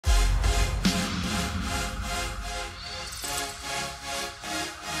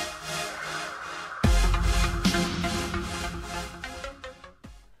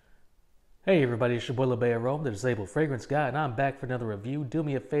Hey everybody, it's your boy Allure Homme, the Disabled Fragrance Guy, and I'm back for another review. Do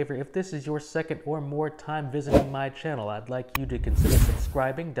me a favor, if this is your second or more time visiting my channel, I'd like you to consider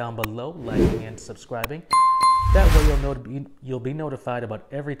subscribing down below, liking and subscribing. That way you'll be notified about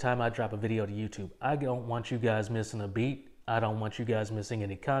every time I drop a video to YouTube. I don't want you guys missing a beat. I don't want you guys missing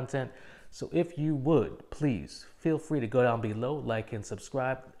any content. So if you would, please feel free to go down below, like and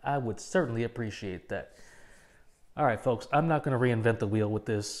subscribe. I would certainly appreciate that. All right, folks, I'm not going to reinvent the wheel with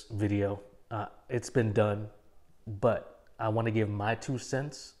this video. It's been done, but I want to give my 2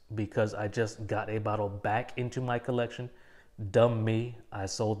 cents because I just got a bottle back into my collection. Dumb me. I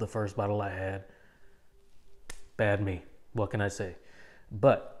sold the first bottle I had. Bad me. What can I say?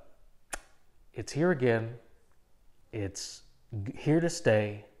 But it's here again. It's here to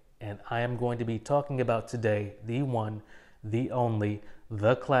stay. And I am going to be talking about today the one, the only,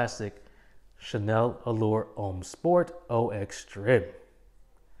 the classic Chanel Allure Homme Sport Eau Extreme.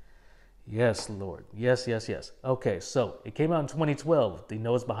 Yes, Lord. Yes, yes, yes. Okay, so it came out in 2012. The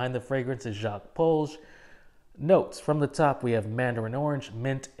nose behind the fragrance is H.T.G.A.R. Notes from the top, we have mandarin orange,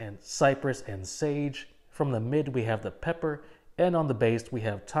 mint, and cypress and sage. From the mid, we have the pepper. And on the base, we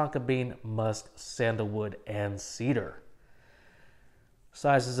have tonka bean, musk, sandalwood, and cedar.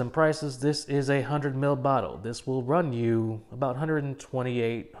 Sizes and prices, this is a 100 ml bottle. This will run you about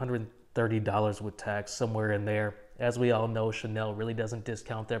 $128, $130 with tax, somewhere in there. As we all know, Chanel really doesn't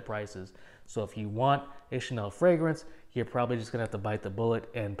discount their prices. So if you want a Chanel fragrance, you're probably just gonna have to bite the bullet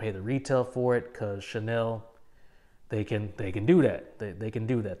and pay the retail for it, because Chanel, they can do that. They can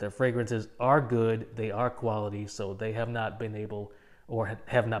do that. Their fragrances are good, they are quality, so they have not been able or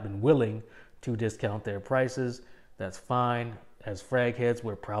have not been willing to discount their prices. That's fine. As frag heads,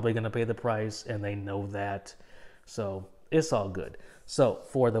 we're probably gonna pay the price, and they know that. So it's all good. So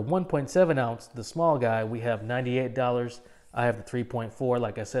for the 1.7 ounce, the small guy, we have $98. I have the 3.4,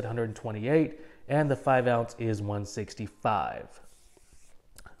 like I said, $128, and the 5 ounce is $165.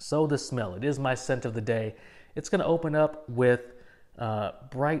 So the smell, it is my scent of the day. It's going to open up with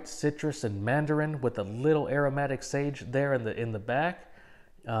bright citrus and mandarin with a little aromatic sage there in the back.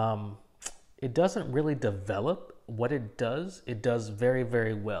 It doesn't really develop. What it does very,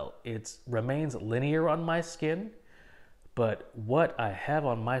 very well. It remains linear on my skin. But what I have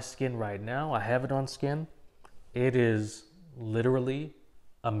on my skin right now, I have it on skin, it is literally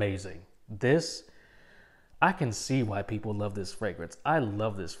amazing. I can see why people love this fragrance. I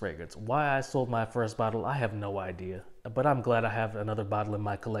love this fragrance. Why I sold my first bottle, I have no idea. But I'm glad I have another bottle in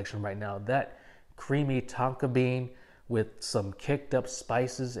my collection right now. That creamy tonka bean with some kicked up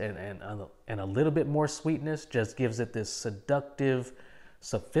spices and a little bit more sweetness just gives it this seductive,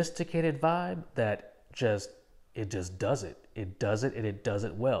 sophisticated vibe that it just does it. It does it, and it does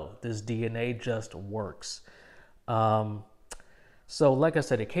it well. This DNA just works. So like I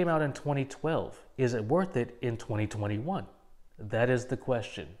said, it came out in 2012. Is it worth it in 2021? That is the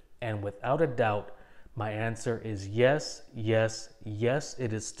question. And without a doubt, my answer is yes, yes, yes.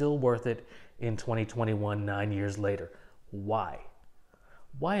 It is still worth it in 2021, 9 years later. Why?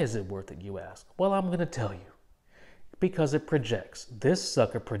 Why is it worth it, you ask? Well, I'm going to tell you. Because it projects. This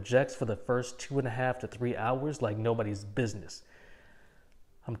sucker projects for the first 2.5 to 3 hours like nobody's business.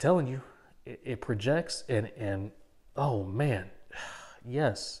 I'm telling you, it projects and oh man,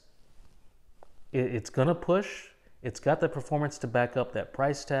 yes. It's gonna push. It's got the performance to back up that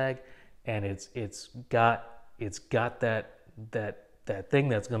price tag, and it's got that thing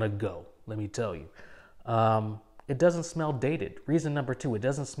that's gonna go. Let me tell you, it doesn't smell dated. Reason number 2, it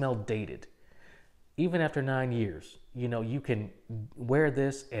doesn't smell dated. Even after 9 years, you know, you can wear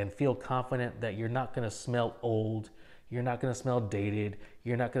this and feel confident that you're not going to smell old. You're not going to smell dated.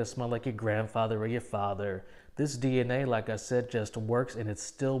 You're not going to smell like your grandfather or your father. This DNA, like I said, just works, and it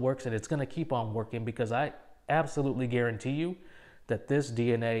still works, and it's going to keep on working because I absolutely guarantee you that this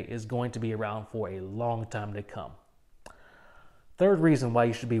DNA is going to be around for a long time to come. Third reason why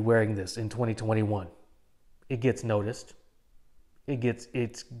you should be wearing this in 2021. It gets noticed. It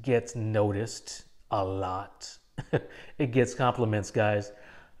gets noticed a lot. It gets compliments, guys.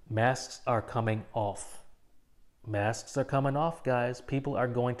 Masks are coming off. Masks are coming off, guys. People are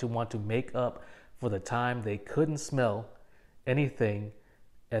going to want to make up for the time they couldn't smell anything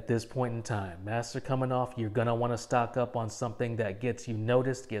at this point in time. Masks are coming off. You're going to want to stock up on something that gets you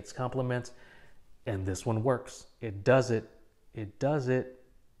noticed, gets compliments, and this one works. It does it. It does it.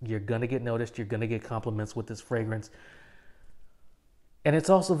 You're going to get noticed. You're going to get compliments with this fragrance. And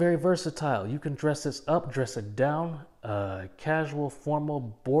it's also very versatile. You can dress this up, dress it down, casual,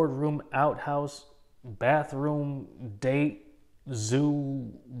 formal, boardroom, outhouse, bathroom, date,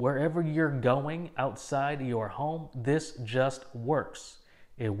 zoo, wherever you're going outside your home. This just works.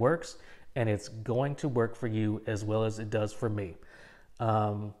 It works. and it's going to work for you as well as it does for me.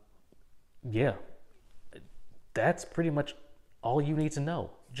 Yeah, that's pretty much all you need to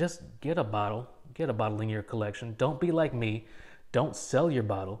know. Just get a bottle in your collection. Don't be like me. Don't sell your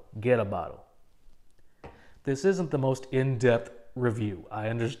bottle, get a bottle. This isn't the most in-depth review. I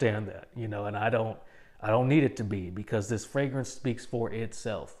understand that, you know, and I don't need it to be, because this fragrance speaks for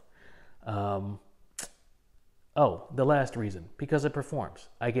itself. Oh, the last reason, because it performs.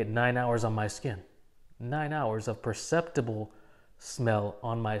 I get 9 hours on my skin. 9 hours of perceptible smell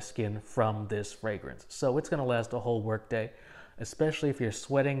on my skin from this fragrance. So it's gonna last a whole workday, especially if you're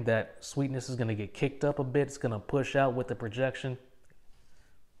sweating. That sweetness is gonna get kicked up a bit. It's gonna push out with the projection.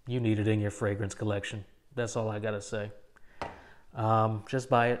 You need it in your fragrance collection. That's all I gotta say. Just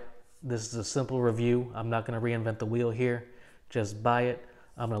buy it. This is a simple review. I'm not gonna reinvent the wheel here. Just buy it.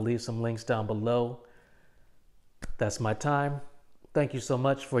 I'm gonna leave some links down below. That's my time. Thank you so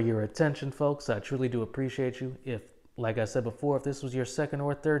much for your attention, folks. I truly do appreciate you. If, like I said before, if this was your second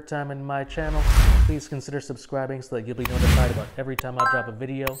or third time in my channel, please consider subscribing so that you'll be notified about every time I drop a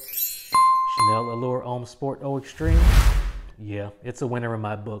video. Chanel Allure Homme Sport Eau Extreme. Yeah, it's a winner in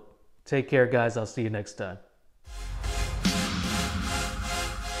my book. Take care, guys. I'll see you next time.